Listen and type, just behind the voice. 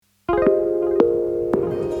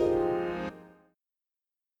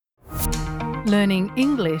Learning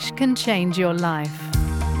English can change your life.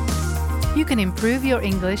 You can improve your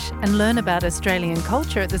English and learn about Australian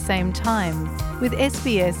culture at the same time with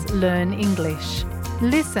SBS Learn English.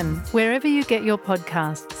 Listen wherever you get your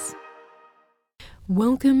podcasts.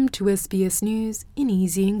 Welcome to SBS News in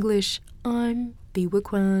Easy English. I'm Biwa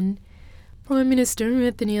Kwan. Prime Minister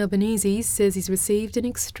Anthony Albanese says he's received an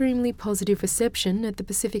extremely positive reception at the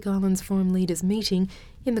Pacific Islands Forum Leaders meeting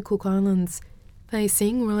in the Cook Islands.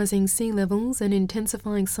 Facing rising sea levels and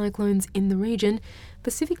intensifying cyclones in the region,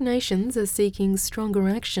 Pacific nations are seeking stronger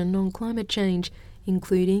action on climate change,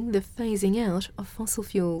 including the phasing out of fossil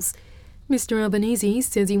fuels. Mr Albanese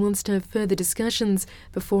says he wants to have further discussions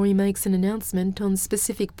before he makes an announcement on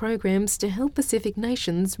specific programs to help Pacific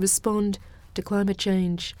nations respond to climate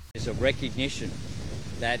change. There's a recognition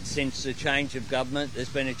that since the change of government, there's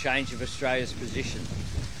been a change of Australia's position,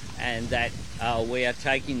 and that we are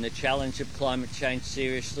taking the challenge of climate change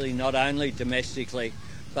seriously, not only domestically,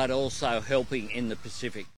 but also helping in the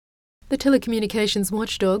Pacific. The telecommunications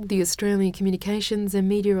watchdog, the Australian Communications and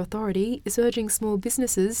Media Authority, is urging small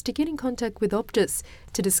businesses to get in contact with Optus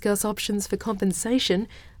to discuss options for compensation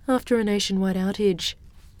after a nationwide outage.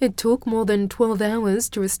 It took more than 12 hours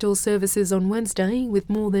to restore services on Wednesday,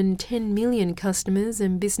 with more than 10 million customers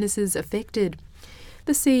and businesses affected.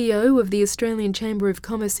 The CEO of the Australian Chamber of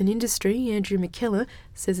Commerce and Industry, Andrew McKellar,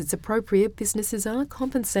 says it's appropriate businesses are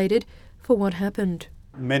compensated for what happened.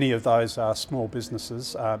 Many of those are small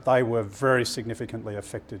businesses. They were very significantly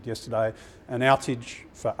affected yesterday. An outage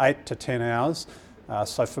for 8 to 10 hours.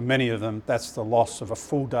 So for many of them, that's the loss of a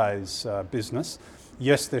full day's business.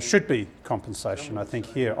 Yes, there should be compensation. I think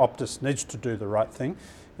here Optus needs to do the right thing.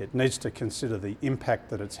 It needs to consider the impact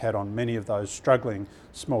that it's had on many of those struggling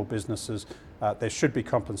small businesses. There should be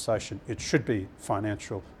compensation. It should be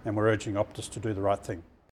financial, and we're urging Optus to do the right thing.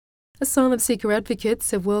 Asylum seeker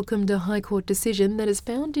advocates have welcomed a High Court decision that has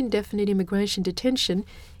found indefinite immigration detention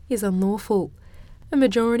is unlawful. A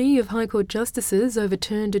majority of High Court justices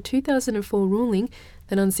overturned a 2004 ruling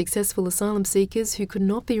that unsuccessful asylum seekers who could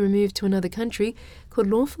not be removed to another country could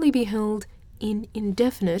lawfully be held in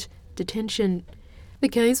indefinite detention. The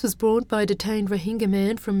case was brought by a detained Rohingya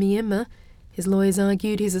man from Myanmar. His lawyers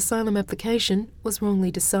argued his asylum application was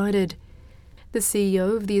wrongly decided. The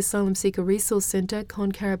CEO of the Asylum Seeker Resource Centre,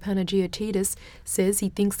 Konkarapanagiotidis, says he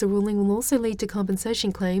thinks the ruling will also lead to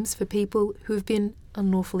compensation claims for people who have been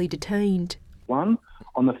unlawfully detained. One,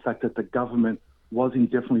 on the fact that the government was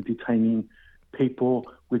indefinitely detaining people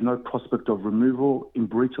with no prospect of removal in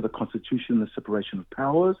breach of the Constitution and the separation of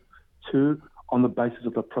powers. Two, on the basis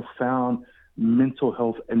of the profound mental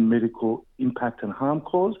health and medical impact and harm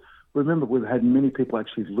caused. Remember, we've had many people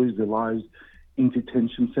actually lose their lives in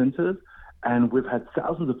detention centres, and we've had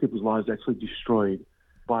thousands of people's lives actually destroyed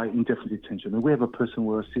by indefinite detention. And we have a person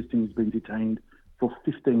we're assisting who's been detained for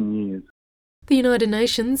 15 years. The United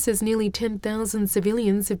Nations says nearly 10,000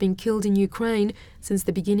 civilians have been killed in Ukraine since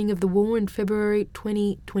the beginning of the war in February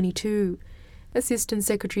 2022. Assistant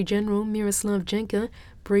Secretary-General Miroslav Jenka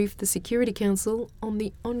briefed the Security Council on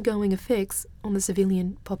the ongoing effects on the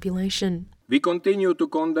civilian population. We continue to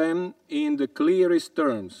condemn in the clearest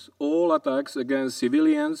terms all attacks against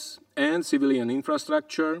civilians and civilian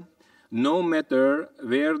infrastructure, no matter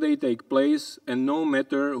where they take place and no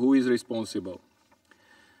matter who is responsible.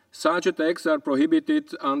 Such attacks are prohibited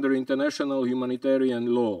under international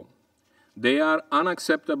humanitarian law. They are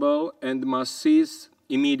unacceptable and must cease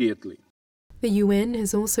immediately. The UN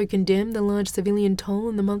has also condemned the large civilian toll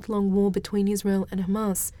in the month-long war between Israel and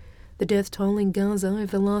Hamas. The death toll in Gaza over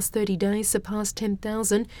the last 30 days surpassed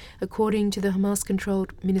 10,000, according to the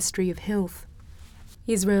Hamas-controlled Ministry of Health.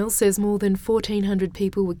 Israel says more than 1,400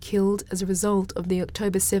 people were killed as a result of the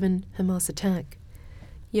October 7 Hamas attack.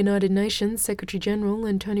 United Nations Secretary-General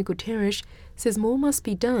Antonio Guterres says more must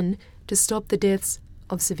be done to stop the deaths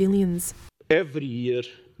of civilians. Every year,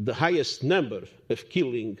 the highest number of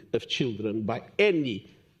killing of children by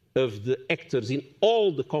any of the actors in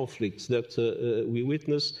all the conflicts that we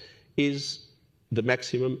witness is the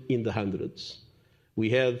maximum in the hundreds. We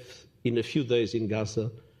have, in a few days in Gaza,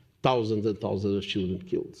 thousands and thousands of children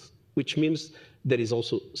killed, which means there is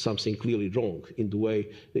also something clearly wrong in the way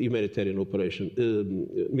the military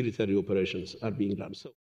operations are being done.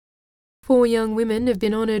 4 young women have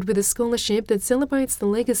been honoured with a scholarship that celebrates the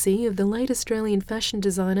legacy of the late Australian fashion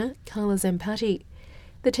designer Carla Zampatti.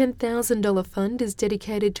 The $10,000 fund is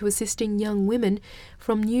dedicated to assisting young women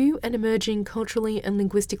from new and emerging culturally and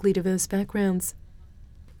linguistically diverse backgrounds.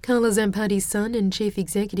 Carla Zampatti's son and chief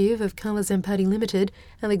executive of Carla Zampatti Limited,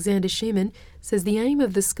 Alexander Schumann, says the aim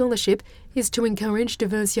of the scholarship is to encourage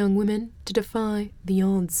diverse young women to defy the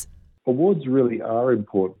odds. Awards really are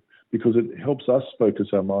important because it helps us focus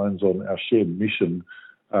our minds on our shared mission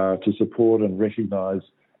to support and recognise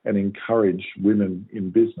and encourage women in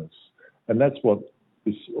business. And that's what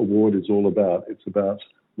this award is all about. It's about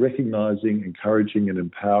recognising, encouraging and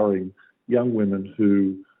empowering young women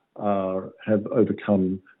who have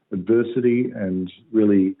overcome adversity and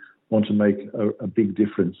really want to make a big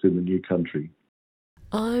difference in the new country.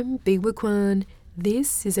 I'm Bigwa Kwan.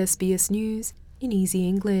 This is SBS News in Easy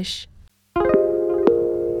English.